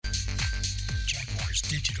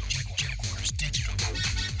Digital. Jaguars Digital.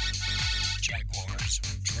 Jaguars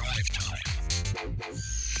Drive Time.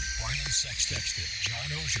 Brian Sexton, John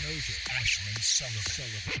Oehser, Ashlyn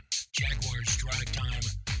Sullivan. Jaguars Drive Time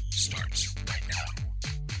starts right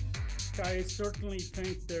now. I certainly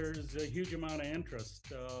think there's a huge amount of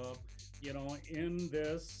interest, in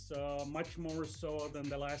this, much more so than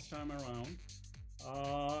the last time around.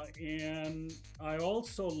 And I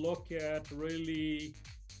also look at really,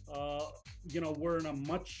 we're in a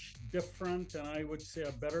much different and I would say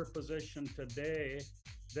a better position today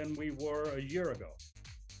than we were a year ago.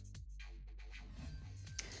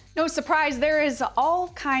 No surprise, there is all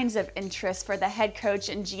kinds of interest for the head coach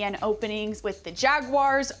and GM openings with the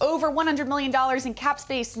Jaguars. Over $100 million in cap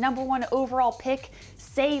space, #1 overall pick.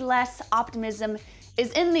 Say less. Optimism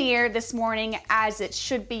is in the air this morning, as it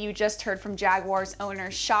should be. You just heard from Jaguars owner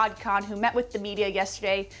Shad Khan, who met with the media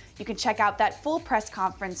yesterday. You can check out that full press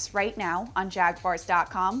conference right now on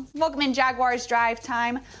Jaguars.com. Welcome in Jaguars Drive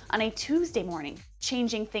Time on a Tuesday morning.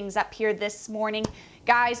 Changing things up here this morning.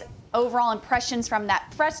 Guys, overall impressions from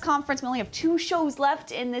that press conference. We only have 2 shows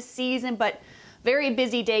left in this season, but very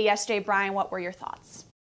busy day yesterday. Brian, what were your thoughts?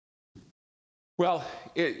 Well,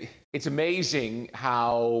 it's amazing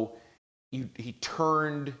how he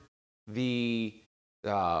turned the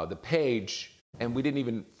page, and we didn't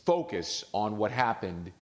even focus on what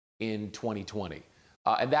happened in 2020.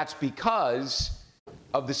 And that's because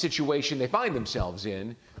of the situation they find themselves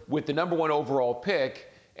in with the #1 overall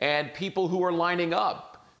pick and people who are lining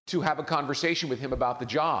up to have a conversation with him about the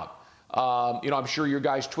job. I'm sure your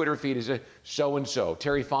guys' Twitter feed is so-and-so,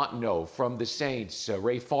 Terry Fontenot from the Saints,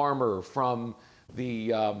 Ray Farmer from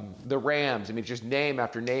the Rams. I mean, just name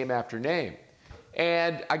after name after name.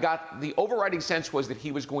 And I got the overriding sense was that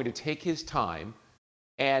he was going to take his time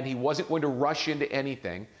and he wasn't going to rush into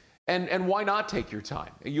anything. And why not take your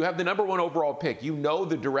time? You have the #1 overall pick. You know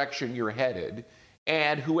the direction you're headed.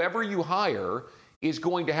 And whoever you hire is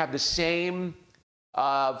going to have the same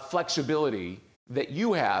flexibility that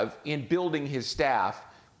you have in building his staff,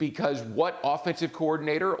 because what offensive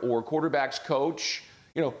coordinator or quarterback's coach,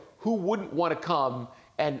 who wouldn't want to come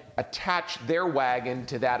and attach their wagon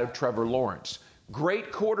to that of Trevor Lawrence?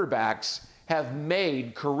 Great quarterbacks have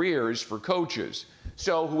made careers for coaches.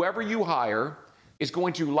 So whoever you hire is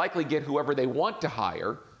going to likely get whoever they want to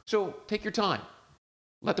hire. So take your time.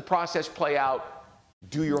 Let the process play out.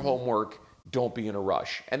 Do your homework. Don't be in a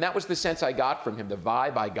rush. And that was the sense I got from him, the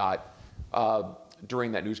vibe I got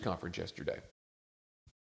during that news conference yesterday.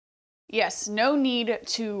 Yes, no need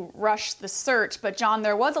to rush the search, but John,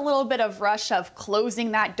 there was a little bit of rush of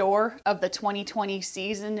closing that door of the 2020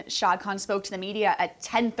 season. Shad Khan spoke to the media at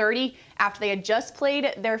 10:30 after they had just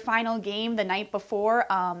played their final game the night before,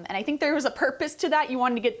 and I think there was a purpose to that. You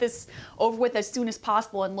wanted to get this over with as soon as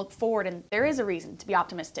possible and look forward, and there is a reason to be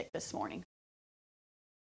optimistic this morning.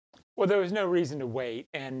 Well, there was no reason to wait,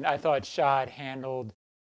 and I thought Shad handled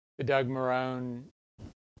the Doug Marrone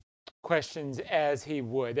questions as he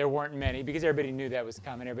would. There weren't many because everybody knew that was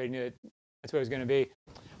coming. Everybody knew that's what it was going to be.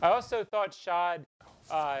 I also thought Shad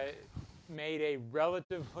made a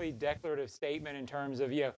relatively declarative statement in terms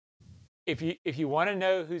of, if you want to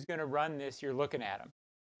know who's going to run this, you're looking at him.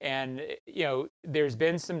 And, there's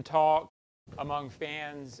been some talk among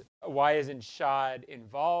fans, why isn't Shad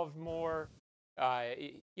involved more?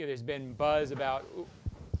 There's been buzz about,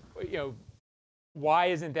 why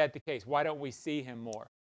isn't that the case? Why don't we see him more?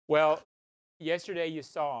 Well, yesterday you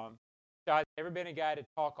saw him. Shad's never been a guy to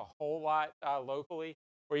talk a whole lot locally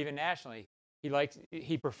or even nationally.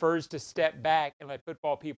 He prefers to step back and let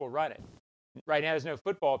football people run it. Right now there's no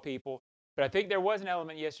football people, but I think there was an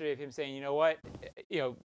element yesterday of him saying, you know what,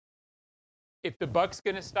 if the buck's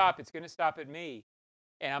going to stop, it's going to stop at me,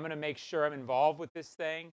 and I'm going to make sure I'm involved with this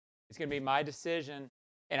thing. It's going to be my decision,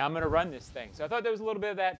 and I'm going to run this thing. So I thought there was a little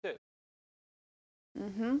bit of that too.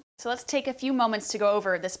 So let's take a few moments to go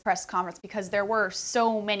over this press conference because there were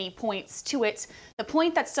so many points to it. The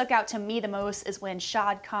point that stuck out to me the most is when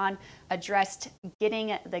Shad Khan addressed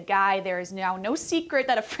getting the guy. There is now no secret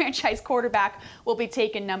that a franchise quarterback will be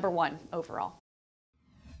taken #1 overall.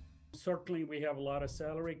 Certainly we have a lot of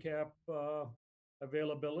salary cap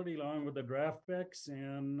availability along with the draft picks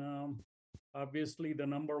and obviously the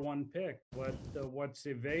 #1 pick. But what's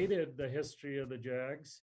evaded the history of the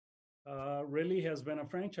Jags really has been a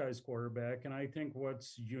franchise quarterback. And I think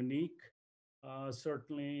what's unique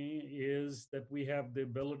certainly is that we have the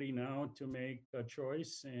ability now to make a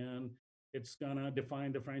choice, and it's going to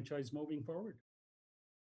define the franchise moving forward.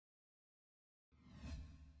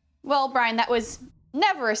 Well, Brian, that was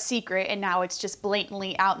never a secret, and now it's just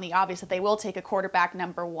blatantly out in the obvious that they will take a quarterback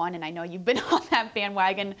 #1, and I know you've been on that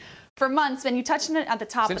bandwagon for months, and you touched on it at the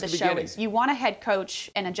top Since of the the show, beginning. is you want a head coach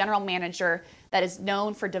and a general manager that is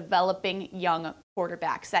known for developing young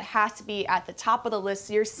quarterbacks. That has to be at the top of the list.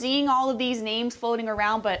 You're seeing all of these names floating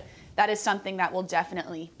around, but that is something that will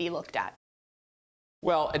definitely be looked at.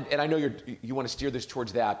 Well, and I know you want to steer this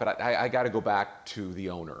towards that, but I got to go back to the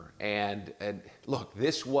owner. And look,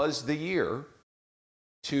 this was the year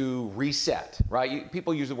to reset, right?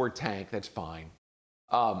 People use the word tank, that's fine.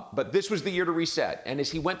 But this was the year to reset. And as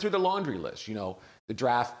he went through the laundry list, the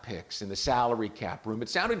draft picks and the salary cap room, it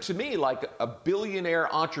sounded to me like a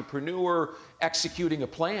billionaire entrepreneur executing a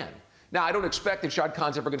plan. Now, I don't expect that Shad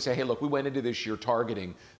Khan's ever going to say, hey, look, we went into this year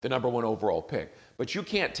targeting the #1 overall pick. But you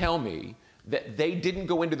can't tell me that they didn't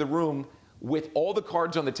go into the room with all the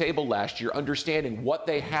cards on the table last year, understanding what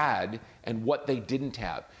they had and what they didn't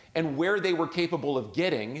have, and where they were capable of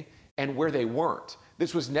getting and where they weren't.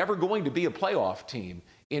 This was never going to be a playoff team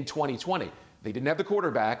in 2020. They didn't have the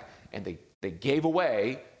quarterback, and they gave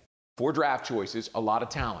away 4 draft choices, a lot of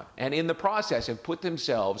talent, and in the process have put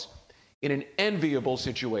themselves in an enviable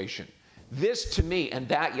situation. This, to me, and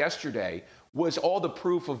that yesterday, was all the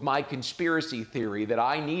proof of my conspiracy theory that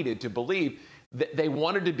I needed to believe that they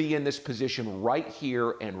wanted to be in this position right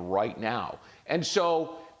here and right now. And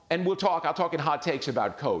so, and I'll talk in hot takes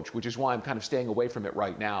about coach, which is why I'm kind of staying away from it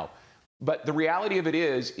right now. But the reality of it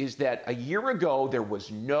is that a year ago, there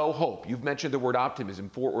was no hope. You've mentioned the word optimism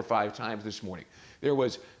 4 or 5 times this morning.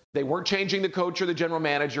 They weren't changing the coach or the general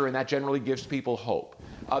manager, and that generally gives people hope.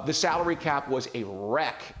 The salary cap was a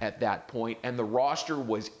wreck at that point, and the roster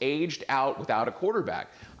was aged out without a quarterback.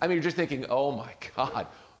 I mean, you're just thinking, oh my God,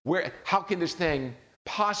 how can this thing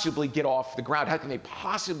possibly get off the ground? How can they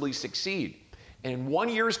possibly succeed? And in 1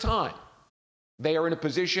 year's time, they are in a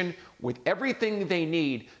position with everything they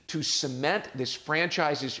need to cement this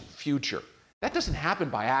franchise's future. That doesn't happen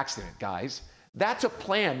by accident, guys. That's a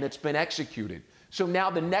plan that's been executed. So now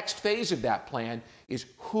the next phase of that plan is,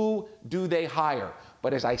 who do they hire?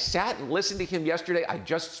 But as I sat and listened to him yesterday, I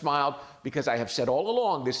just smiled, because I have said all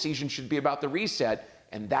along this season should be about the reset,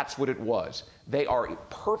 and that's what it was. They are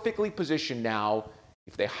perfectly positioned now,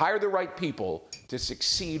 if they hire the right people, to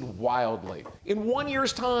succeed wildly. In 1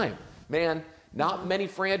 year's time, man, not many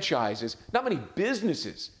franchises, not many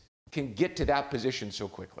businesses can get to that position so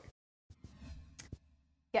quickly.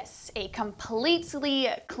 Yes, a completely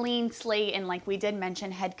clean slate, and like we did mention,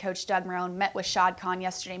 head coach Doug Marrone met with Shad Khan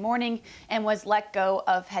yesterday morning and was let go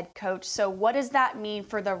of head coach. So what does that mean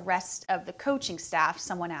for the rest of the coaching staff?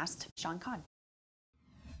 Someone asked Shad Khan.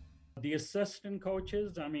 The assistant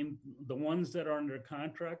coaches, I mean, the ones that are under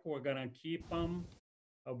contract, we're going to keep them.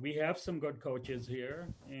 We have some good coaches here,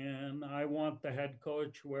 and I want the head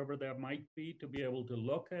coach, whoever that might be, to be able to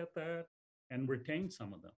look at that and retain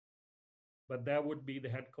some of them. But that would be the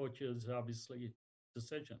head coach's, obviously,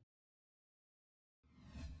 decision.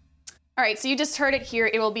 All right, so you just heard it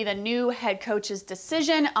here. It will be the new head coach's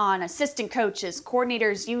decision on assistant coaches,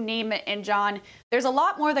 coordinators, you name it. And John, there's a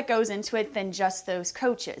lot more that goes into it than just those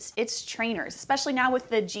coaches. It's trainers, especially now with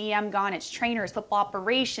the GM gone. It's trainers, football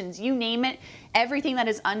operations, you name it. Everything that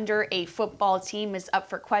is under a football team is up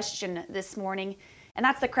for question this morning. And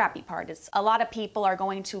that's the crappy part, is a lot of people are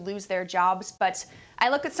going to lose their jobs. But I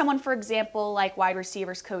look at someone, for example, like wide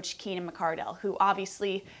receivers coach Keenan McCardell, who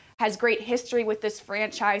obviously has great history with this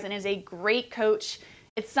franchise and is a great coach.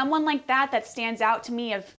 It's someone like that that stands out to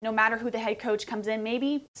me, of no matter who the head coach comes in,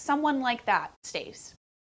 maybe someone like that stays.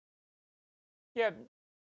 Yeah,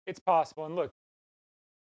 it's possible. And look,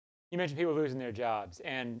 you mentioned people losing their jobs,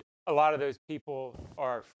 and a lot of those people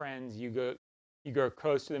are friends. You grow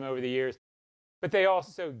close to them over the years. But they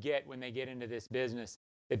also get, when they get into this business,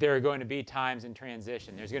 that there are going to be times in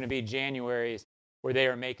transition. There's going to be Januaries where they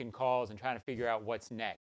are making calls and trying to figure out what's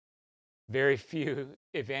next. Very few,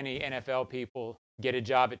 if any, NFL people get a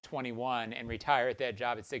job at 21 and retire at that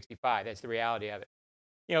job at 65. That's the reality of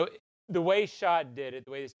it. The way Shad did it,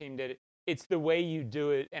 the way this team did it, it's the way you do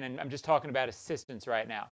it. And I'm just talking about assistants right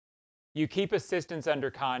now. You keep assistants under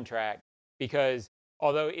contract, because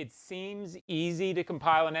although it seems easy to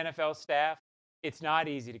compile an NFL staff, it's not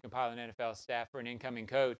easy to compile an NFL staff for an incoming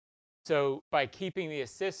coach. So by keeping the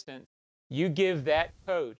assistant, you give that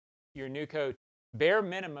coach, your new coach, bare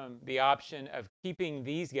minimum the option of keeping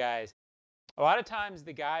these guys. A lot of times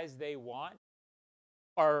the guys they want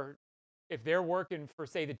are, if they're working for,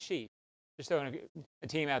 say, the Chiefs, just throwing a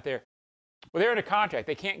team out there, well, they're in a contract.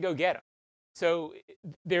 They can't go get them. So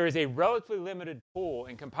there is a relatively limited pool,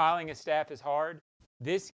 and compiling a staff is hard.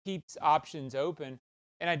 This keeps options open.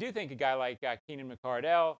 And I do think a guy like Keenan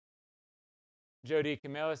McCardell, Joe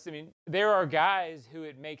DeCamillis, I mean, there are guys who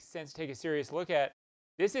it makes sense to take a serious look at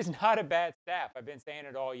This is not a bad staff. I've been saying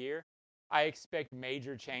it all year. I expect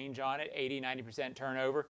major change on it, 80, 90%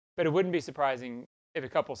 turnover. But it wouldn't be surprising if a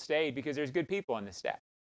couple stayed because there's good people on this staff.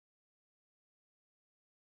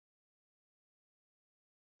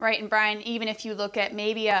 Right, and Brian, even if you look at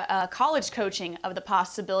maybe a college coaching of the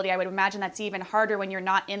possibility, I would imagine that's even harder when you're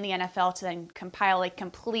not in the NFL to then compile a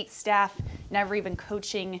complete staff, never even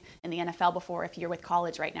coaching in the NFL before if you're with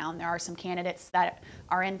college right now. And there are some candidates that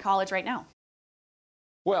are in college right now.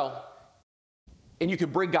 Well, and you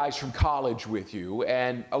can bring guys from college with you,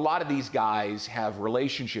 and a lot of these guys have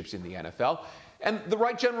relationships in the NFL. And the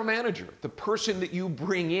right general manager, the person that you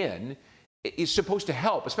bring in, is supposed to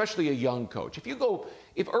help, especially a young coach.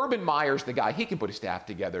 If Urban Meyer's the guy, he can put a staff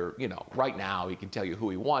together, right now, he can tell you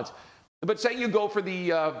who he wants. But say you go for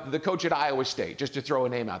the coach at Iowa State, just to throw a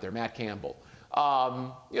name out there, Matt Campbell.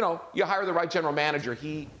 You hire the right general manager,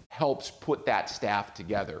 he helps put that staff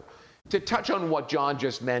together. To touch on what John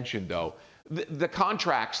just mentioned, though, the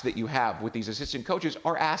contracts that you have with these assistant coaches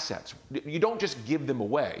are assets. You don't just give them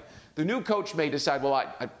away. The new coach may decide, well,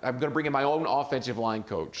 I'm going to bring in my own offensive line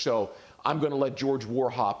coach, so I'm going to let George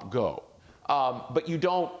Warhop go. But you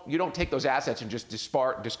don't take those assets and just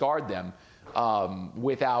discard them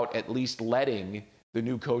without at least letting the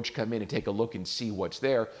new coach come in and take a look and see what's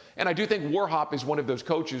there. And I do think Warhop is one of those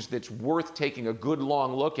coaches that's worth taking a good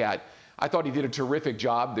long look at. I thought he did a terrific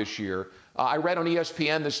job this year. I read on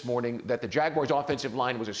ESPN this morning that the Jaguars' offensive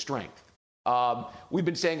line was a strength. We've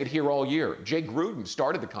been saying it here all year. Jay Gruden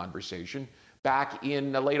started the conversation back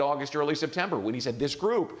in late August, early September, when he said this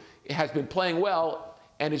group has been playing well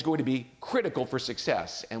and is going to be critical for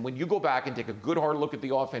success. And when you go back and take a good hard look at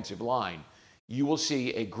the offensive line, you will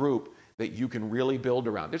see a group that you can really build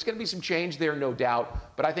around. There's going to be some change there, no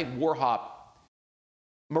doubt, but I think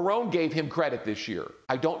Marrone gave him credit this year.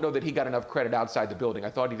 I don't know that he got enough credit outside the building. I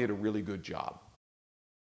thought he did a really good job.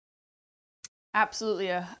 Absolutely,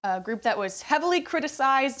 a group that was heavily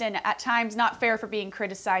criticized and at times not fair for being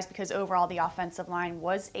criticized because overall the offensive line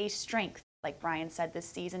was a strength, like Brian said, this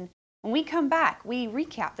season. When we come back, we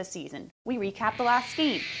recap the season. We recap the last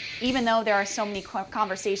game. Even though there are so many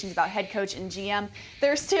conversations about head coach and GM,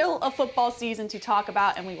 there's still a football season to talk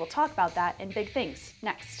about, and we will talk about that in Big Things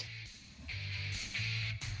next.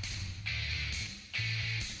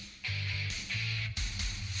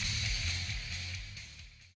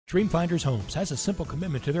 Dreamfinders Homes has a simple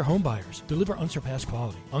commitment to their home buyers. Deliver unsurpassed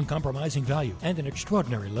quality, uncompromising value, and an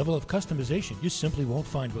extraordinary level of customization you simply won't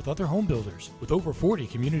find with other home builders. With over 40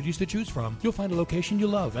 communities to choose from, you'll find a location you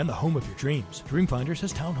love and the home of your dreams. Dreamfinders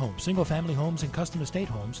has townhomes, single-family homes, and custom estate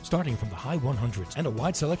homes starting from the high 100s and a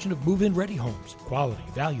wide selection of move-in ready homes. Quality,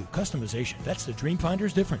 value, customization. That's the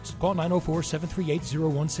Dreamfinders difference. Call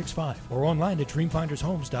 904-738-0165 or online at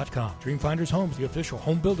dreamfindershomes.com. Dreamfinders Homes, the official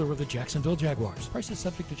home builder of the Jacksonville Jaguars. Prices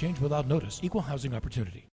subject to change without notice. Equal housing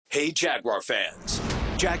opportunity. Hey, Jaguar fans.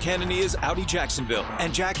 Jack Hanania's Audi Jacksonville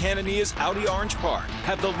and Jack Hanania's Audi Orange Park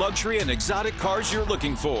have the luxury and exotic cars you're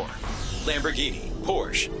looking for. Lamborghini,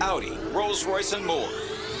 Porsche, Audi, Rolls-Royce, and more.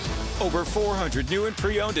 Over 400 new and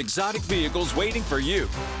pre-owned exotic vehicles waiting for you.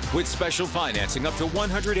 With special financing up to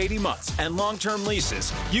 180 months and long-term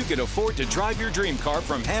leases, you can afford to drive your dream car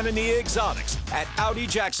from Hanania Exotics at Audi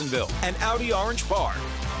Jacksonville and Audi Orange Park.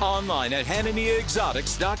 Online at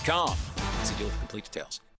HananiaExotics.com. See deal with complete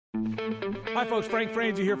details. Hi, folks. Frank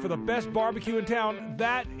Frangie here for the best barbecue in town.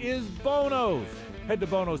 That is Bono's. Head to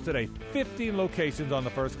Bono's today. 15 locations on the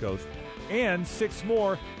First Coast and 6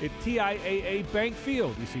 more at TIAA Bank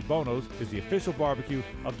Field. You see, Bono's is the official barbecue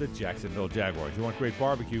of the Jacksonville Jaguars. You want great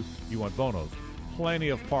barbecue, you want Bono's. Plenty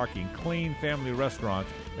of parking, clean family restaurants,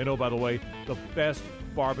 and oh, by the way, the best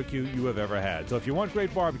barbecue you have ever had. So if you want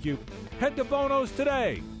great barbecue, head to Bono's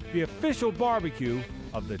today, the official barbecue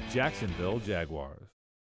of the Jacksonville Jaguars.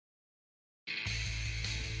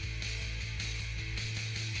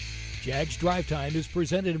 Jags Drive Time is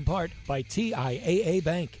presented in part by TIAA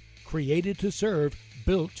Bank. Created to serve,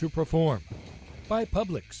 built to perform. By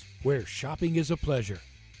Publix, where shopping is a pleasure.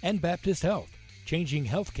 And Baptist Health, changing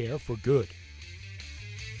healthcare for good.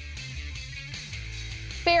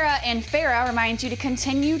 Farah and Farah reminds you to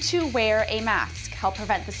continue to wear a mask. Help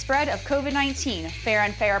prevent the spread of COVID-19. Farah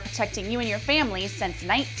and Farah protecting you and your family since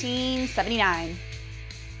 1979.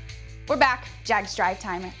 We're back. Jags Drive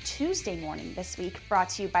Time Tuesday morning this week, brought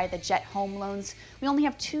to you by the Jet Home Loans. We only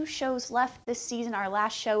have 2 shows left this season. Our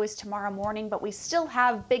last show is tomorrow morning, but we still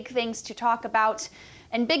have big things to talk about.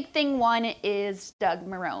 And big thing one is Doug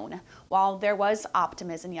Marrone. While there was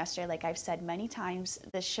optimism yesterday, like I've said many times,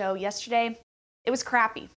 the show yesterday it was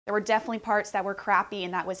crappy. There were definitely parts that were crappy,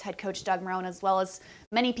 and that was head coach Doug Marrone, as well as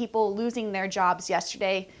many people losing their jobs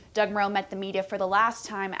yesterday. Doug Marrone met the media for the last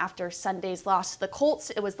time after Sunday's loss to the Colts.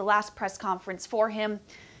 It was the last press conference for him.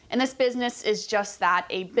 And this business is just that,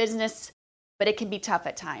 a business, but it can be tough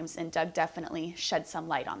at times, and Doug definitely shed some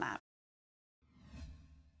light on that.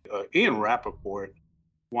 Ian Rappaport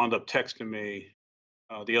wound up texting me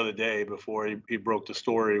the other day before he broke the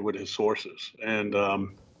story with his sources. And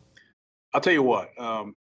I'll tell you what,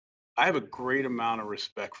 I have a great amount of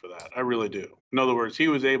respect for that. I really do. In other words, he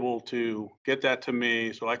was able to get that to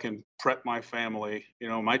me so I can prep my family,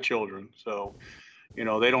 my children. So, they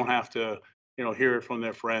don't have to, hear it from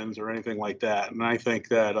their friends or anything like that. And I think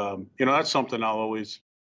that, that's something I'll always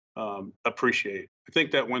appreciate. I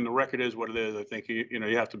think that when the record is what it is, I think, you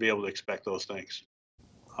have to be able to expect those things.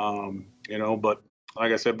 But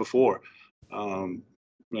like I said before,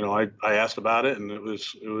 I asked about it, and it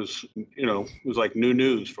was like new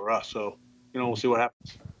news for us. So, we'll see what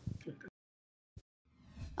happens.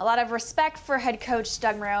 A lot of respect for head coach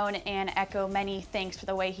Doug Marrone, and echo many thanks for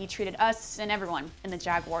the way he treated us and everyone in the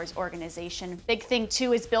Jaguars organization. Big thing,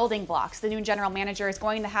 too, is building blocks. The new general manager is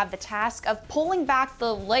going to have the task of pulling back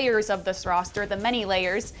the layers of this roster, the many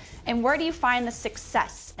layers. And where do you find the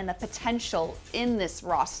success and the potential in this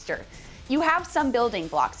roster? You have some building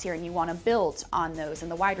blocks here, and you want to build on those. And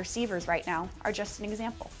the wide receivers right now are just an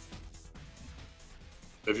example.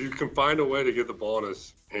 If you can find a way to get the ball in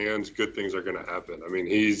his hands, good things are going to happen. I mean,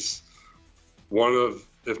 he's one of,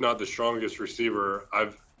 if not the strongest receiver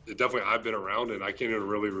I've been around, and I can't even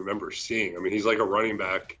really remember seeing. I mean, he's like a running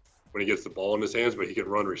back when he gets the ball in his hands, but he can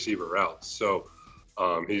run receiver routes. So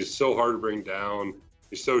he's so hard to bring down.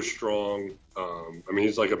 He's so strong. I mean,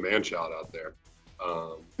 he's like a man-child out there.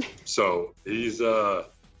 So he's, the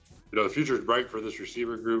future is bright for this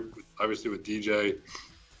receiver group, obviously with DJ.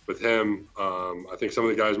 With him, I think some of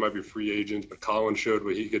the guys might be free agents, but Colin showed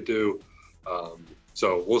what he could do.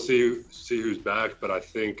 So we'll see who's back, but I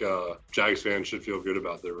think Jags fans should feel good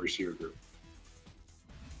about their receiver group.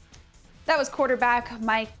 That was quarterback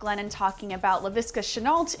Mike Glennon talking about Laviska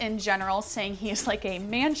Shenault in general, saying he is like a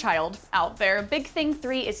man-child out there. Big thing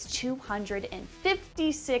 3 is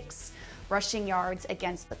 256 rushing yards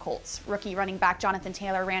against the Colts. Rookie running back Jonathan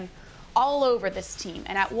Taylor ran all over this team.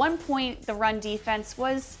 And at one point, the run defense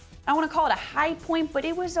was, I don't want to call it a high point, but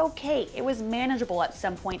it was okay. It was manageable at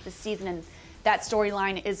some point this season, and that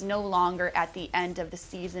storyline is no longer at the end of the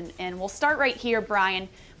season. And we'll start right here, Brian.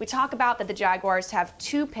 We talk about that the Jaguars have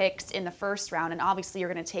 2 picks in the first round, and obviously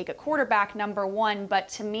you're going to take a quarterback, number 1. But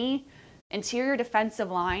to me, interior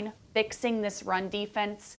defensive line, fixing this run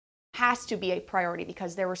defense has to be a priority,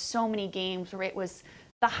 because there were so many games where it was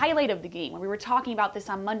the highlight of the game, when we were talking about this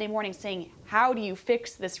on Monday morning, saying, how do you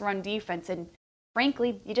fix this run defense? And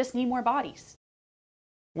frankly, you just need more bodies.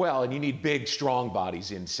 Well, and you need big, strong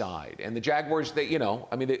bodies inside. And the Jaguars,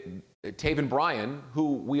 Taven Bryan,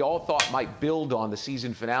 who we all thought might build on the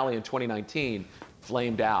season finale in 2019,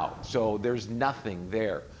 flamed out. So there's nothing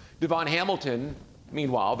there. Devon Hamilton,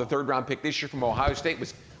 meanwhile, the 3rd-round pick this year from Ohio State,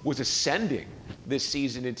 was ascending this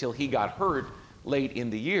season until he got hurt late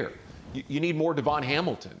in the year. You need more Devon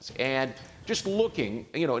Hamiltons. And just looking,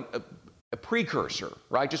 a precursor,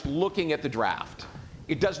 right? Just looking at the draft,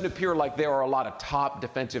 it doesn't appear like there are a lot of top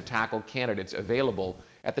defensive tackle candidates available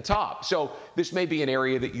at the top. So this may be an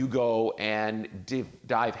area that you go and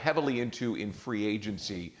dive heavily into in free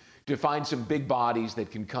agency to find some big bodies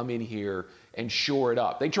that can come in here and shore it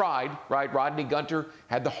up. They tried, right? Rodney Gunter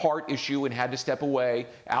had the heart issue and had to step away.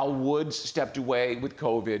 Al Woods stepped away with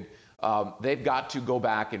COVID. They've got to go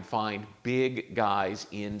back and find big guys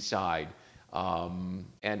inside. And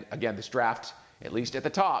again, this draft, at least at the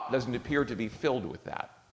top, doesn't appear to be filled with that.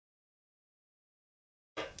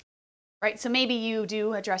 Right, so maybe you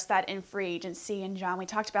do address that in free agency. And John, we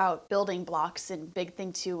talked about building blocks, and big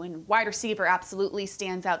thing too, and wide receiver absolutely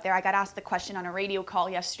stands out there. I got asked the question on a radio call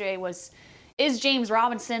yesterday is James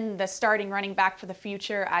Robinson the starting running back for the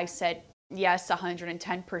future? I said, yes,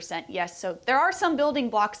 110% yes. So there are some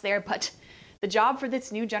building blocks there, but the job for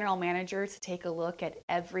this new general manager to take a look at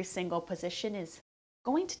every single position is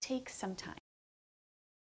going to take some time.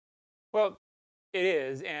 Well, it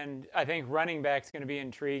is, and I think running back's going to be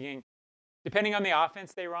intriguing. Depending on the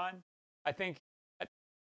offense they run, I think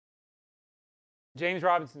James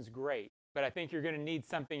Robinson's great, but I think you're going to need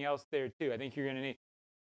something else there too. I think you're going to need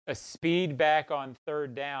a speed back on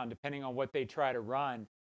 3rd down, depending on what they try to run.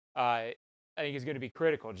 I think is going to be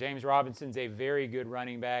critical. James Robinson's a very good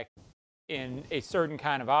running back in a certain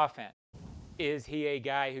kind of offense. Is he a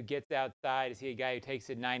guy who gets outside? Is he a guy who takes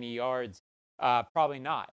it 90 yards? Probably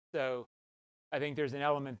not. So I think there's an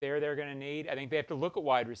element there they're going to need. I think they have to look at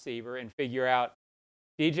wide receiver and figure out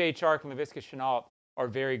DJ Chark and Laviska Shenault are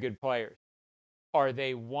very good players. Are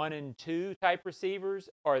they 1 and 2 type receivers?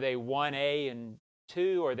 Are they 1A and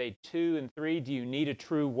 2? Are they 2 and 3? Do you need a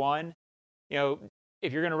true 1? You know,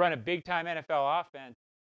 if you're going to run a big-time NFL offense,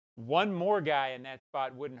 one more guy in that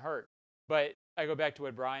spot wouldn't hurt. But I go back to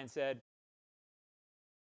what Brian said.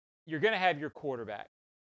 You're going to have your quarterback.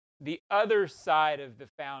 The other side of the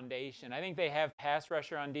foundation, I think they have pass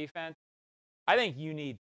rusher on defense. I think you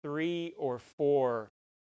need 3 or 4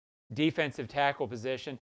 defensive tackle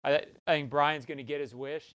position. I think Brian's going to get his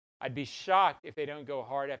wish. I'd be shocked if they don't go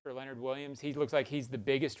hard after Leonard Williams. He looks like he's the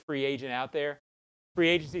biggest free agent out there. Free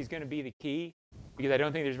agency is going to be the key because I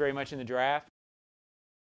don't think there's very much in the draft.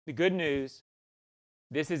 The good news,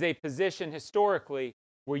 this is a position historically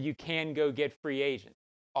where you can go get free agents.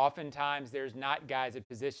 Oftentimes, there's not guys at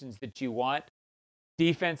positions that you want.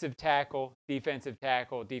 Defensive tackle, defensive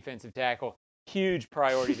tackle, defensive tackle. Huge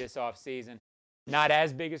priority this offseason. Not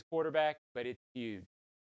as big as quarterback, but it's huge.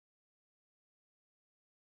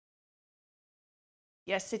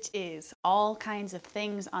 Yes, it is. All kinds of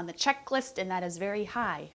things on the checklist, and that is very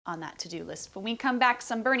high on that to-do list. When we come back,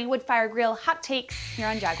 some Bernie Woodfire Grill hot takes here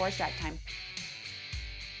on Jaguars Drag Time.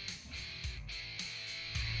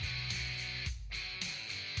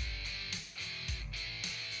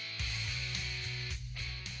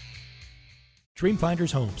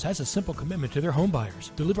 Dreamfinders Homes has a simple commitment to their home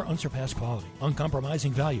buyers. Deliver unsurpassed quality,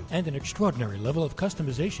 uncompromising value, and an extraordinary level of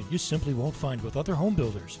customization you simply won't find with other home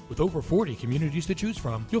builders. With over 40 communities to choose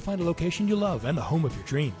from, you'll find a location you love and the home of your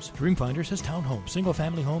dreams. Dreamfinders has townhomes,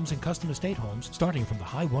 single-family homes, and custom estate homes starting from the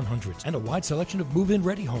high 100s and a wide selection of move-in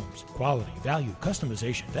ready homes. Quality, value,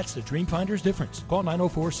 customization. That's the Dreamfinders difference. Call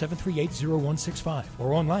 904-738-0165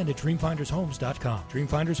 or online at dreamfindershomes.com.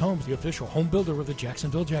 Dreamfinders Homes, the official home builder of the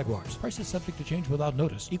Jacksonville Jaguars. Prices subject to change without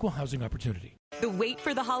notice. Equal housing opportunity. The wait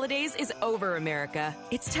for the holidays is over, America.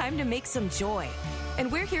 It's time to make some joy. And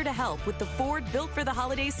we're here to help with the Ford Built for the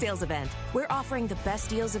Holidays sales event. We're offering the best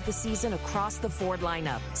deals of the season across the Ford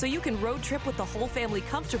lineup, so you can road trip with the whole family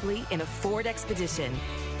comfortably in a Ford Expedition.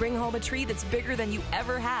 Bring home a tree that's bigger than you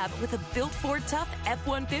ever have with a built Ford Tough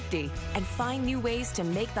F-150. And find new ways to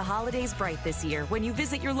make the holidays bright this year when you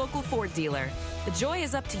visit your local Ford dealer. The joy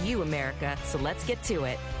is up to you, America, so let's get to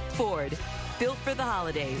it. Ford. Built for the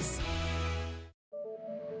holidays.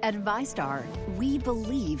 At VyStar, we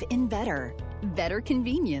believe in better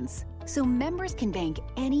convenience, so members can bank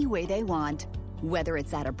any way they want, whether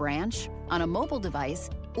it's at a branch, on a mobile device,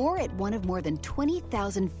 or at one of more than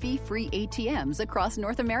 20,000 fee-free ATMs across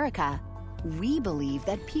North America. We believe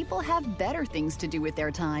that people have better things to do with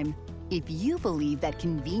their time. If you believe that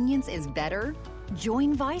convenience is better,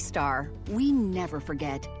 join VyStar. We never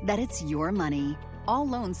forget that it's your money. All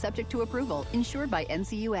loans subject to approval, insured by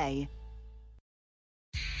NCUA.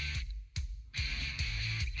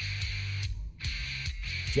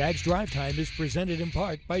 Jags Drive Time is presented in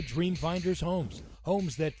part by Dreamfinders Homes,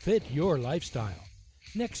 homes that fit your lifestyle.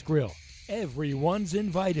 Next Grill, everyone's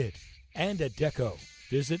invited. And Adecco.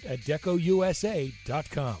 Visit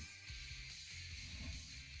ADECOUSA.com.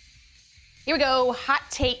 Here we go. Hot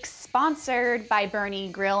Takes, sponsored by Bernie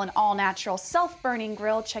Grill, an all-natural self-burning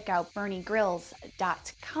grill. Check out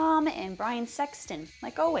berniegrills.com. And Brian Sexton,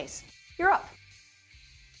 like always, you're up.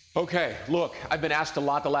 Okay, look, I've been asked a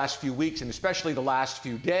lot the last few weeks, and especially the last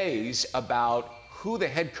few days, about who the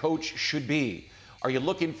head coach should be. Are you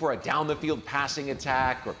looking for a down-the-field passing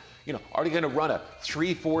attack? Or, are you going to run a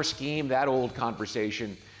 3-4 scheme? That old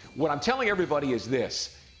conversation. What I'm telling everybody is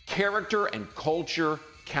this: character and culture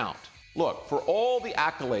count. Look, for all the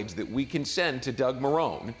accolades that we can send to Doug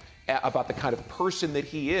Marrone about the kind of person that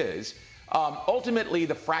he is, ultimately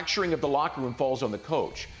the fracturing of the locker room falls on the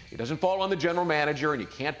coach. It doesn't fall on the general manager, and you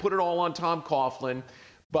can't put it all on Tom Coughlin.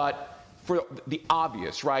 But for the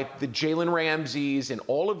obvious, right, the Jalen Ramseys and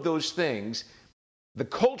all of those things, the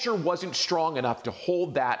culture wasn't strong enough to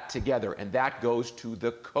hold that together, and that goes to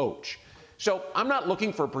the coach. So I'm not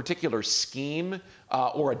looking for a particular scheme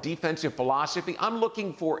or a defensive philosophy. I'm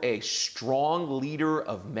looking for a strong leader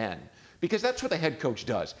of men, because that's what the head coach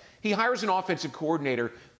does. He hires an offensive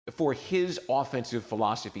coordinator for his offensive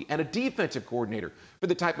philosophy and a defensive coordinator for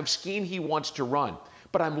the type of scheme he wants to run.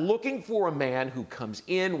 But I'm looking for a man who comes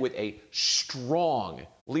in with a strong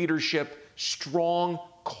leadership, strong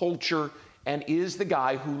culture, and is the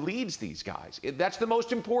guy who leads these guys. That's the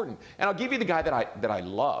most important. And I'll give you the guy that I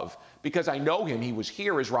love, because I know him. He was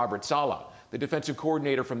here as Robert Saleh, the defensive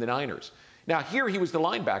coordinator from the Niners. Now, here he was the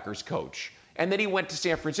linebackers coach. And then he went to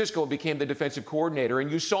San Francisco and became the defensive coordinator.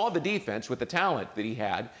 And you saw the defense with the talent that he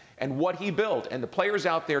had and what he built. And the players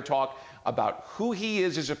out there talk about who he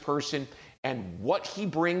is as a person and what he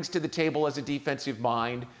brings to the table as a defensive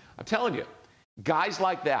mind. I'm telling you, guys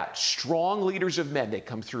like that, strong leaders of men, they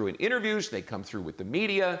come through in interviews, they come through with the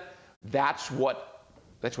media. That's what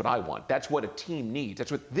I want. That's what a team needs.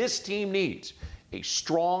 That's what this team needs. A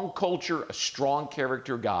strong culture, a strong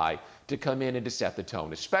character guy to come in and to set the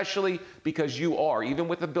tone, especially because you are, even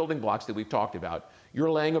with the building blocks that we've talked about,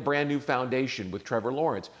 you're laying a brand new foundation with Trevor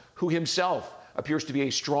Lawrence, who himself appears to be a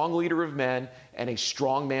strong leader of men and a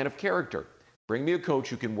strong man of character. Bring me a coach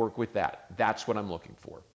who can work with that. That's what I'm looking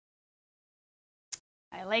for.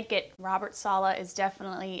 I like it. Robert Saleh is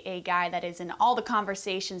definitely a guy that is in all the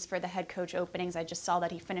conversations for the head coach openings. I just saw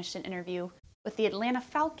that he finished an interview with the Atlanta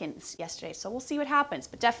Falcons yesterday, so we'll see what happens,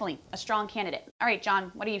 but definitely a strong candidate. All right,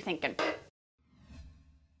 John, what are you thinking?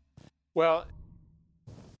 Well,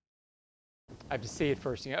 I have to see it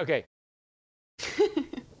first. Okay.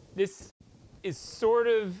 This is sort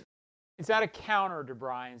of, it's not a counter to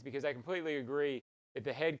Brian's, because I completely agree that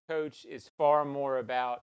the head coach is far more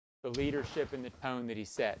about the leadership and the tone that he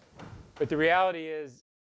set. But the reality is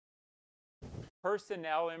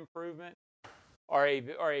personnel improvement are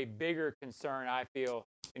a bigger concern, I feel,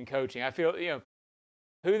 in coaching. I feel,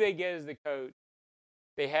 who they get as the coach,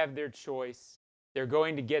 they have their choice. They're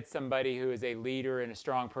going to get somebody who is a leader and a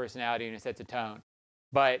strong personality and sets a tone.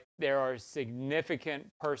 But there are significant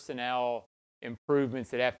personnel improvements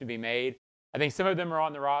that have to be made. I think some of them are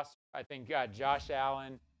on the roster. I think Josh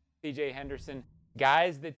Allen, C.J. Henderson,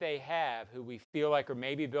 guys that they have who we feel like are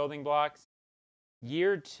maybe building blocks.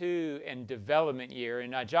 Year 2 and development year,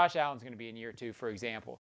 and Josh Allen's going to be in year 2, for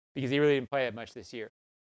example, because he really didn't play that much this year.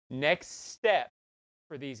 Next step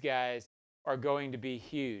for these guys are going to be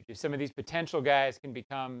huge. If some of these potential guys can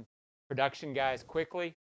become production guys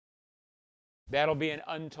quickly, that'll be an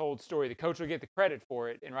untold story. The coach will get the credit for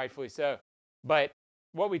it, and rightfully so. But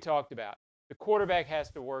what we talked about, the quarterback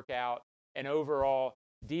has to work out an overall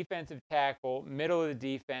defensive tackle, middle of the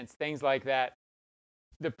defense, things like that.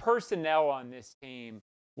 The personnel on this team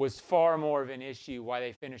was far more of an issue why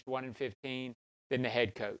they finished 1-15 than the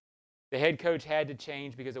head coach. The head coach had to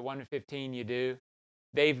change because at 1-15 you do.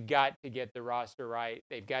 They've got to get the roster right.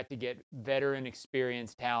 They've got to get veteran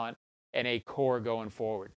experienced talent and a core going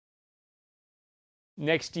forward.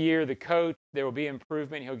 Next year, the coach, there will be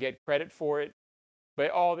improvement. He'll get credit for it.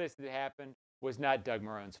 But all this that happened was not Doug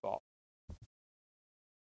Marrone's fault.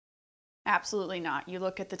 Absolutely not. You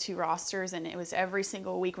look at the two rosters, and it was every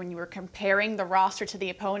single week when you were comparing the roster to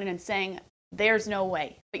the opponent and saying, there's no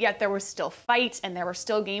way. But yet there was still fights, and there were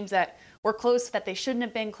still games that were close that they shouldn't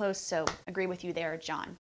have been close. So agree with you there,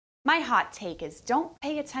 John. My hot take is don't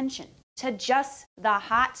pay attention to just the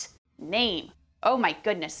hot name. Oh my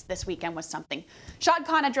goodness, this weekend was something. Shad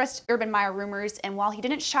Khan addressed Urban Meyer rumors, and while he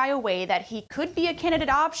didn't shy away that he could be a candidate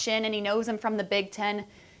option and he knows him from the Big Ten,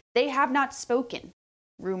 they have not spoken.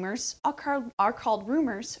 Rumors are called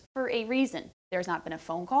rumors for a reason. There's not been a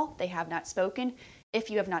phone call. They have not spoken.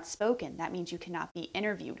 If you have not spoken, that means you cannot be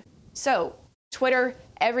interviewed. So Twitter,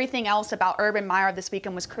 everything else about Urban Meyer this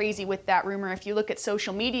weekend was crazy with that rumor. If you look at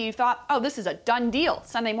social media, you thought, oh, this is a done deal.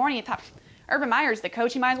 Sunday morning, you thought, Urban Meyer's the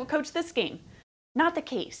coach. He might as well coach this game. Not the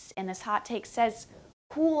case. And this hot take says,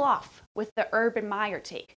 cool off with the Urban Meyer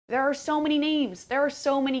take. There are so many names. There are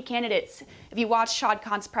so many candidates. If you watch Shad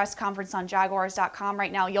Khan's press conference on Jaguars.com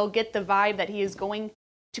right now, you'll get the vibe that he is going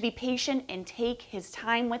to be patient and take his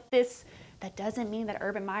time with this. That doesn't mean that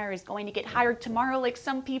Urban Meyer is going to get hired tomorrow like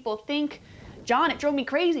some people think. John, it drove me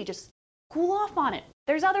crazy. Just cool off on it.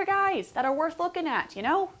 There's other guys that are worth looking at, you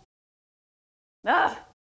know? Ugh.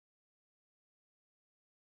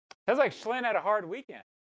 Sounds like Schlinn had a hard weekend.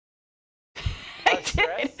 I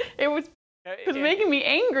did. It was making me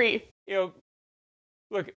angry.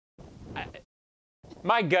 Look,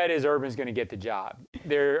 my gut is Urban's going to get the job.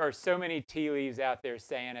 There are so many tea leaves out there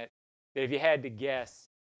saying it that if you had to guess,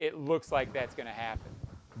 it looks like that's going to happen.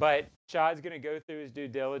 But Shad's going to go through his due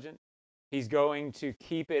diligence. He's going to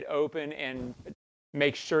keep it open and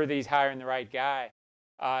make sure that he's hiring the right guy.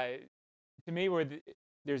 To me, where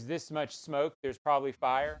there's this much smoke, there's probably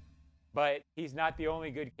fire. But he's not the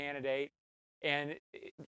only good candidate. And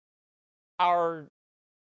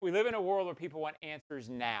we live in a world where people want answers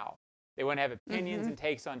now. They want to have opinions and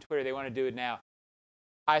takes on Twitter. They want to do it now.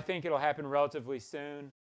 I think it'll happen relatively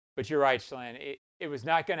soon. But you're right, Schlinn. It was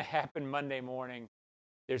not going to happen Monday morning.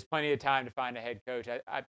 There's plenty of time to find a head coach.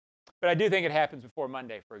 But I do think it happens before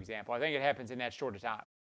Monday, for example. I think it happens in that short of time.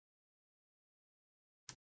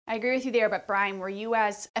 I agree with you there, but Brian,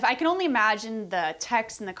 if I can only imagine the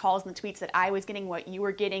texts and the calls and the tweets that I was getting, what you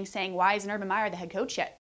were getting, saying, why isn't Urban Meyer the head coach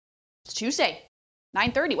yet? It's Tuesday.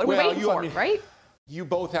 9:30. What are we waiting for, right? You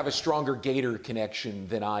both have a stronger Gator connection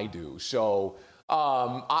than I do. So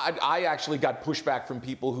I actually got pushback from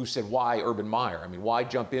people who said, why Urban Meyer? I mean, why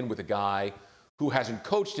jump in with a guy who hasn't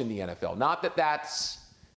coached in the NFL? Not that that's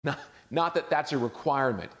a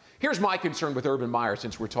requirement. Here's my concern with Urban Meyer,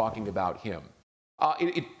 since we're talking about him.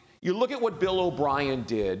 You look at what Bill O'Brien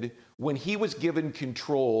did when he was given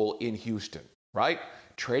control in Houston, right?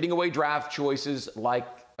 Trading away draft choices like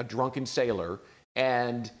a drunken sailor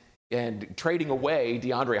and trading away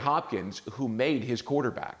DeAndre Hopkins, who made his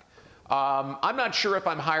quarterback. I'm not sure if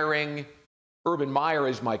I'm hiring Urban Meyer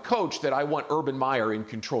as my coach that I want Urban Meyer in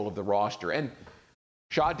control of the roster. And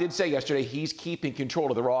Shaw did say yesterday he's keeping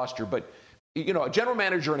control of the roster, but you know, a general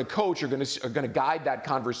manager and a coach are going to guide that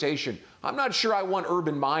conversation. I'm not sure I want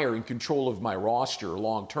Urban Meyer in control of my roster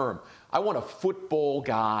long term. I want a football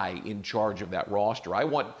guy in charge of that roster. I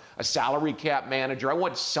want a salary cap manager. I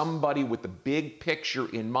want somebody with the big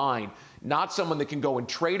picture in mind, not someone that can go and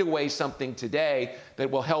trade away something today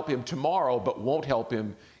that will help him tomorrow but won't help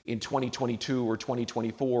him in 2022 or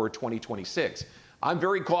 2024 or 2026. I'm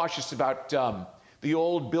very cautious about the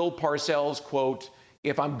old Bill Parcells quote,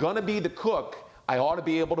 if I'm going to be the cook, I ought to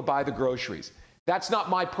be able to buy the groceries. That's not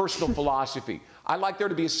my personal philosophy. I like there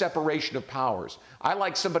to be a separation of powers. I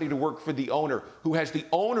like somebody to work for the owner who has the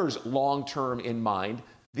owner's long-term in mind,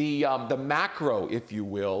 the macro, if you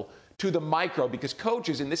will, to the micro, because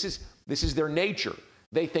coaches, and this is their nature,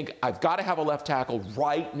 they think, I've got to have a left tackle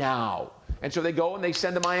right now. And so they go and they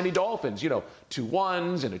send the Miami Dolphins, 2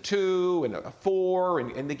 1s and a 2 and a 4,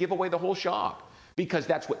 and they give away the whole shop because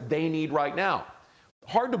that's what they need right now.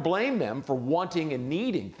 Hard to blame them for wanting and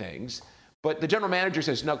needing things, but the general manager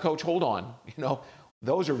says, no, coach, hold on.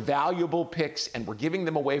 Those are valuable picks, and we're giving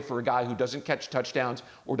them away for a guy who doesn't catch touchdowns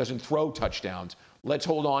or doesn't throw touchdowns. Let's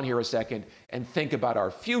hold on here a second and think about our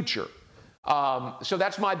future. So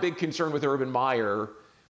that's my big concern with Urban Meyer.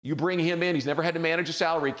 You bring him in, he's never had to manage a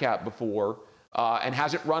salary cap before and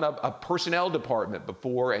hasn't run a personnel department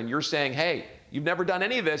before, and you're saying, hey, you've never done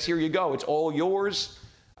any of this, here you go, it's all yours.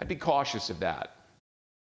 I'd be cautious of that.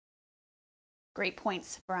 Great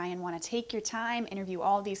points, Brian. Want to take your time, interview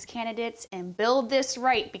all these candidates, and build this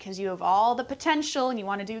right because you have all the potential and you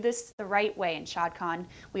want to do this the right way. And Shad Khan,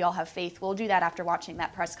 we all have faith. We'll do that after watching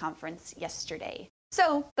that press conference yesterday.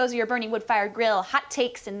 So those are your Bernie Wood-fired grill hot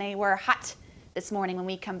takes, and they were hot this morning. When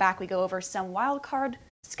we come back, we go over some wild card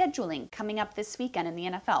scheduling coming up this weekend in the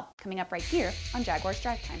NFL. Coming up right here on Jaguars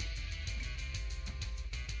Drive Time.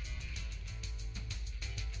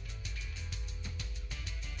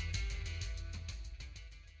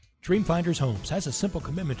 Dreamfinders Homes has a simple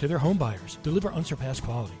commitment to their home buyers. Deliver unsurpassed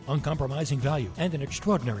quality, uncompromising value, and an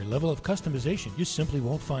extraordinary level of customization you simply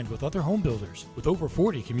won't find with other home builders. With over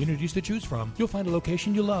 40 communities to choose from, you'll find a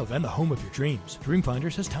location you love and the home of your dreams.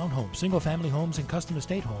 Dreamfinders has townhomes, single-family homes, and custom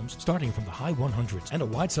estate homes starting from the high 100s and a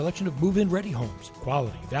wide selection of move-in ready homes.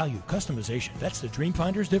 Quality, value, customization. That's the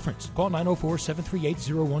Dreamfinders difference. Call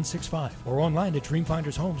 904-738-0165 or online at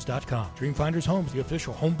dreamfindershomes.com. Dreamfinders Homes, the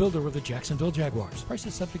official home builder of the Jacksonville Jaguars.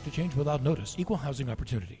 Prices subject to change without notice. Equal housing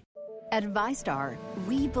opportunity. At VyStar,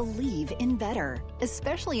 we believe in better,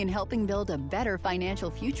 especially in helping build a better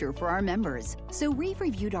financial future for our members. So we've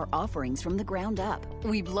reviewed our offerings from the ground up.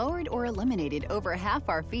 We've lowered or eliminated over half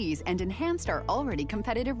our fees and enhanced our already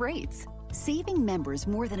competitive rates, saving members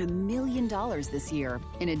more than $1 million this year,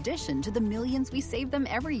 in addition to the millions we save them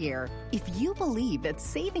every year. If you believe that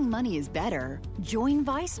saving money is better, join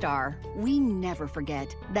VyStar. We never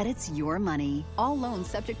forget that it's your money. All loans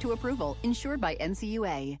subject to approval, insured by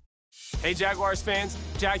NCUA. Hey Jaguars fans,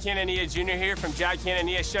 Jack Hanania Jr. here from Jack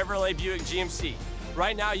Hanania Chevrolet Buick GMC.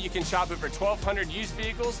 Right now you can shop over 1,200 used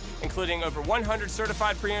vehicles, including over 100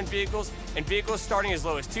 certified pre-owned vehicles and vehicles starting as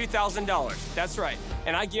low as $2,000. That's right,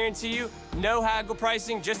 and I guarantee you, no haggle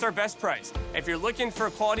pricing, just our best price. If you're looking for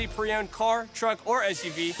a quality pre-owned car, truck, or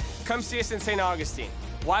SUV, come see us in St. Augustine.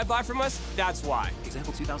 Why buy from us? That's why.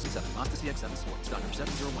 Example 2007 Mazda CX-7 Sport. Stock number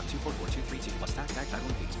 701244232 plus tax, title,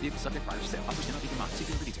 and fees. Vehicle subject prior to sale. Offers cannot be combined. See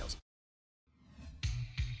dealer for details.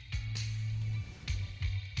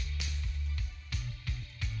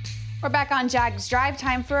 We're back on Jags Drive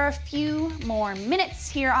Time for a few more minutes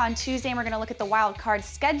here on Tuesday, and we're going to look at the wild card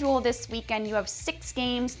schedule this weekend. You have 6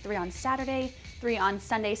 games, 3 on Saturday, 3 on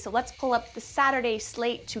Sunday. So let's pull up the Saturday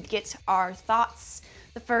slate to get our thoughts.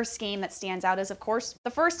 The first game that stands out is, of course,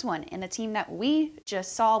 the first one, and the team that we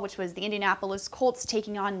just saw, which was the Indianapolis Colts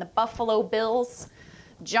taking on the Buffalo Bills.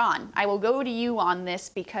 John, I will go to you on this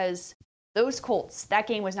because those Colts, that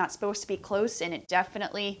game was not supposed to be close, and it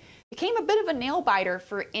definitely became a bit of a nail-biter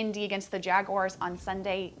for Indy against the Jaguars on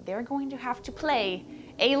Sunday. They're going to have to play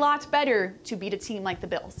a lot better to beat a team like the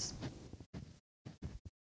Bills.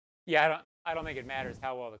 Yeah, I don't think it matters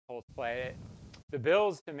how well the Colts play. The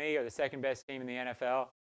Bills, to me, are the second best team in the NFL,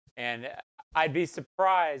 and I'd be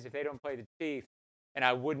surprised if they don't play the Chiefs, and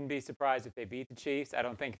I wouldn't be surprised if they beat the Chiefs. I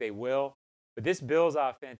don't think they will, but this Bills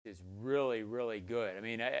offense is really, really good. I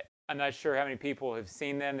mean, I'm not sure how many people have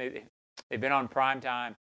seen them. They've been on prime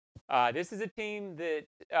time. This is a team that,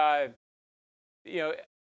 I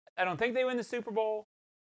don't think they win the Super Bowl,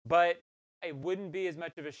 but it wouldn't be as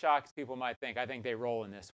much of a shock as people might think. I think they roll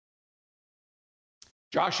in this one.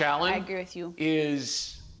 Josh Allen. I agree with you.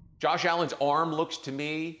 Josh Allen's arm looks to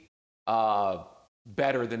me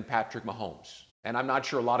better than Patrick Mahomes. And I'm not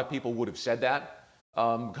sure a lot of people would have said that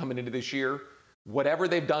coming into this year. Whatever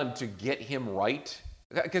they've done to get him right,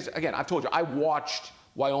 because, again, I've told you, I watched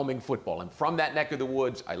Wyoming football. I'm from that neck of the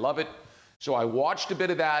woods. I love it. So I watched a bit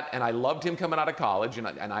of that, and I loved him coming out of college, and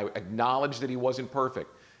I acknowledged that he wasn't perfect.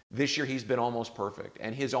 This year, he's been almost perfect.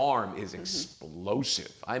 And his arm is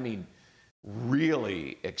explosive. I mean,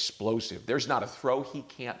 really explosive. There's not a throw he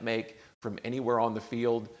can't make from anywhere on the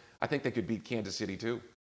field. I think they could beat Kansas City, too.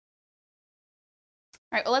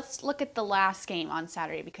 All right, well, let's look at the last game on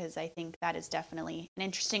Saturday because I think that is definitely an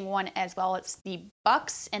interesting one as well. It's the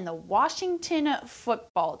Bucs and the Washington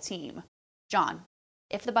football team. John,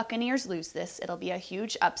 if the Buccaneers lose this, it'll be a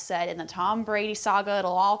huge upset in the Tom Brady saga.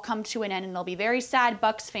 It'll all come to an end, and they'll be very sad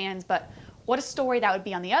Bucs fans, but what a story that would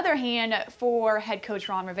be, on the other hand, for head coach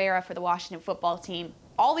Ron Rivera for the Washington football team.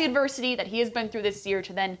 All the adversity that he has been through this year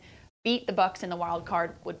to then beat the Bucs in the wild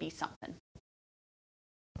card would be something.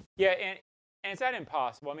 Yeah, and it's not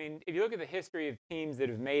impossible. I mean, if you look at the history of teams that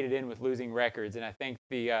have made it in with losing records, and I think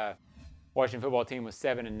the Washington football team was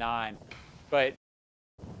 7-9, but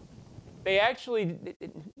they actually,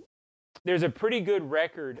 there's a pretty good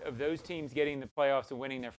record of those teams getting the playoffs and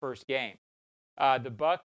winning their first game. The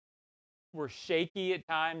Bucs were shaky at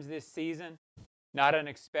times this season, not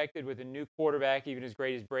unexpected with a new quarterback, even as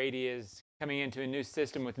great as Brady is, coming into a new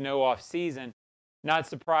system with no off season. Not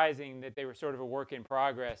surprising that they were sort of a work in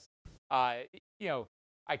progress. I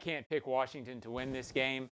can't pick Washington to win this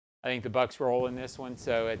game. I think the Bucs roll in this one.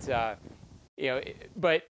 So it's,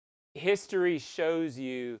 but history shows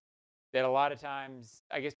you that a lot of times,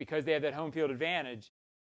 I guess because they have that home field advantage,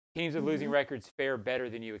 teams with losing records fare better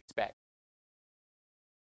than you expect.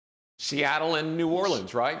 Seattle and New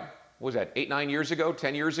Orleans, right? What was that, 8-9 years ago,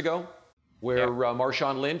 10 years ago? Where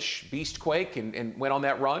Marshawn Lynch beastquake and went on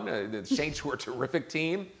that run. The Saints were a terrific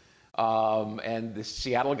team. And the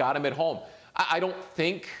Seattle got him at home. I don't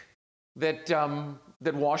think that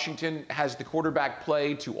that Washington has the quarterback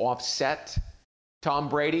play to offset Tom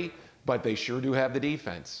Brady, but they sure do have the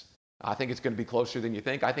defense. I think it's going to be closer than you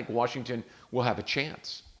think. I think Washington will have a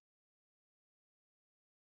chance.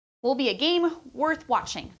 Will be a game worth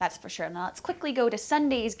watching, that's for sure. Now let's quickly go to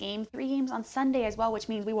Sunday's game. 3 games on Sunday as well, which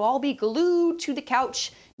means we will all be glued to the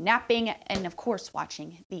couch, napping, and of course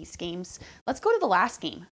watching these games. Let's go to the last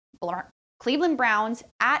game. Cleveland Browns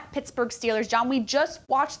at Pittsburgh Steelers. John, we just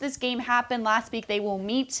watched this game happen last week. They will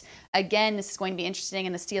meet again. This is going to be interesting,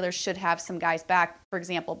 and the Steelers should have some guys back. For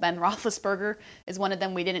example, Ben Roethlisberger is one of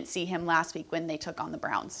them. We didn't see him last week when they took on the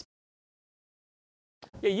Browns.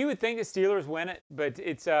 Yeah, you would think the Steelers win it, but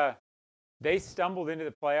it's they stumbled into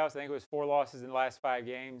the playoffs. I think it was 4 losses in the last 5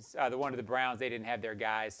 games. The one to the Browns, they didn't have their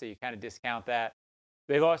guys, so you kind of discount that.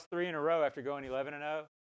 They lost 3 in a row after going 11-0.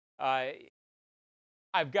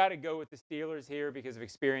 I've got to go with the Steelers here because of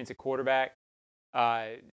experience at quarterback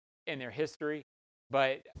in their history.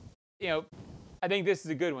 But, I think this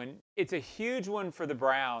is a good one. It's a huge one for the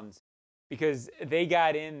Browns because they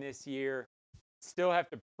got in this year, still have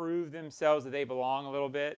to prove themselves that they belong a little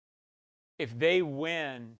bit. If they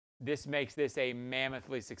win, this makes this a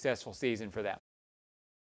mammothly successful season for them.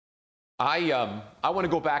 I want to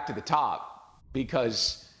go back to the top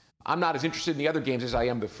because I'm not as interested in the other games as I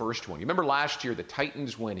am the first one. You remember last year the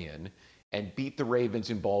Titans went in and beat the Ravens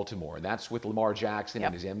in Baltimore, and that's with Lamar Jackson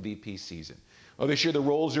in his MVP season. Well, this year the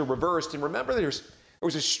roles are reversed, and remember there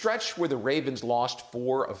was a stretch where the Ravens lost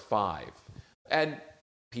 4 of 5, and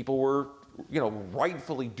people were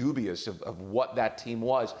rightfully dubious of what that team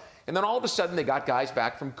was. And then all of a sudden they got guys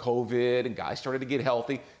back from COVID and guys started to get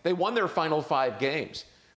healthy. They won their final 5 games.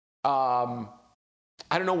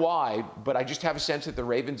 I don't know why, but I just have a sense that the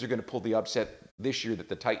Ravens are going to pull the upset this year that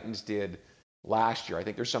the Titans did last year. I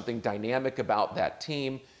think there's something dynamic about that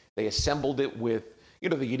team. They assembled it with,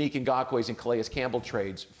 the unique Ngakwe's and Calais Campbell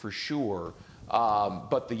trades for sure.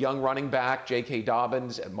 But the young running back, J.K.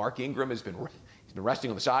 Dobbins, and Mark Ingram he's been resting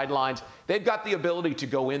on the sidelines. They've got the ability to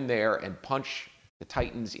go in there and punch the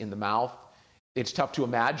Titans in the mouth. It's tough to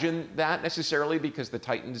imagine that necessarily because the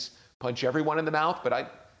Titans punch everyone in the mouth, but I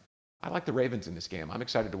like the Ravens in this game. I'm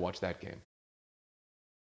excited to watch that game.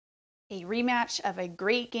 A rematch of a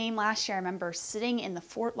great game last year. I remember sitting in the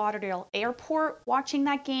Fort Lauderdale airport watching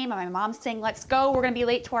that game, and my mom saying, "Let's go, we're going to be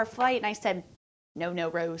late to our flight." And I said, No,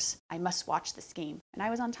 Rose, I must watch this game. And I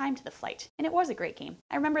was on time to the flight, and it was a great game.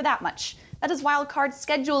 I remember that much. That is wildcard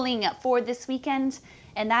scheduling for this weekend,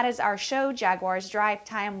 and that is our show, Jaguars Drive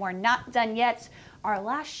Time. We're not done yet. Our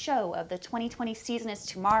last show of the 2020 season is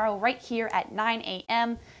tomorrow right here at 9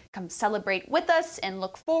 a.m. Come celebrate with us and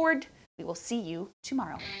look forward. We will see you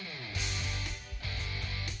tomorrow.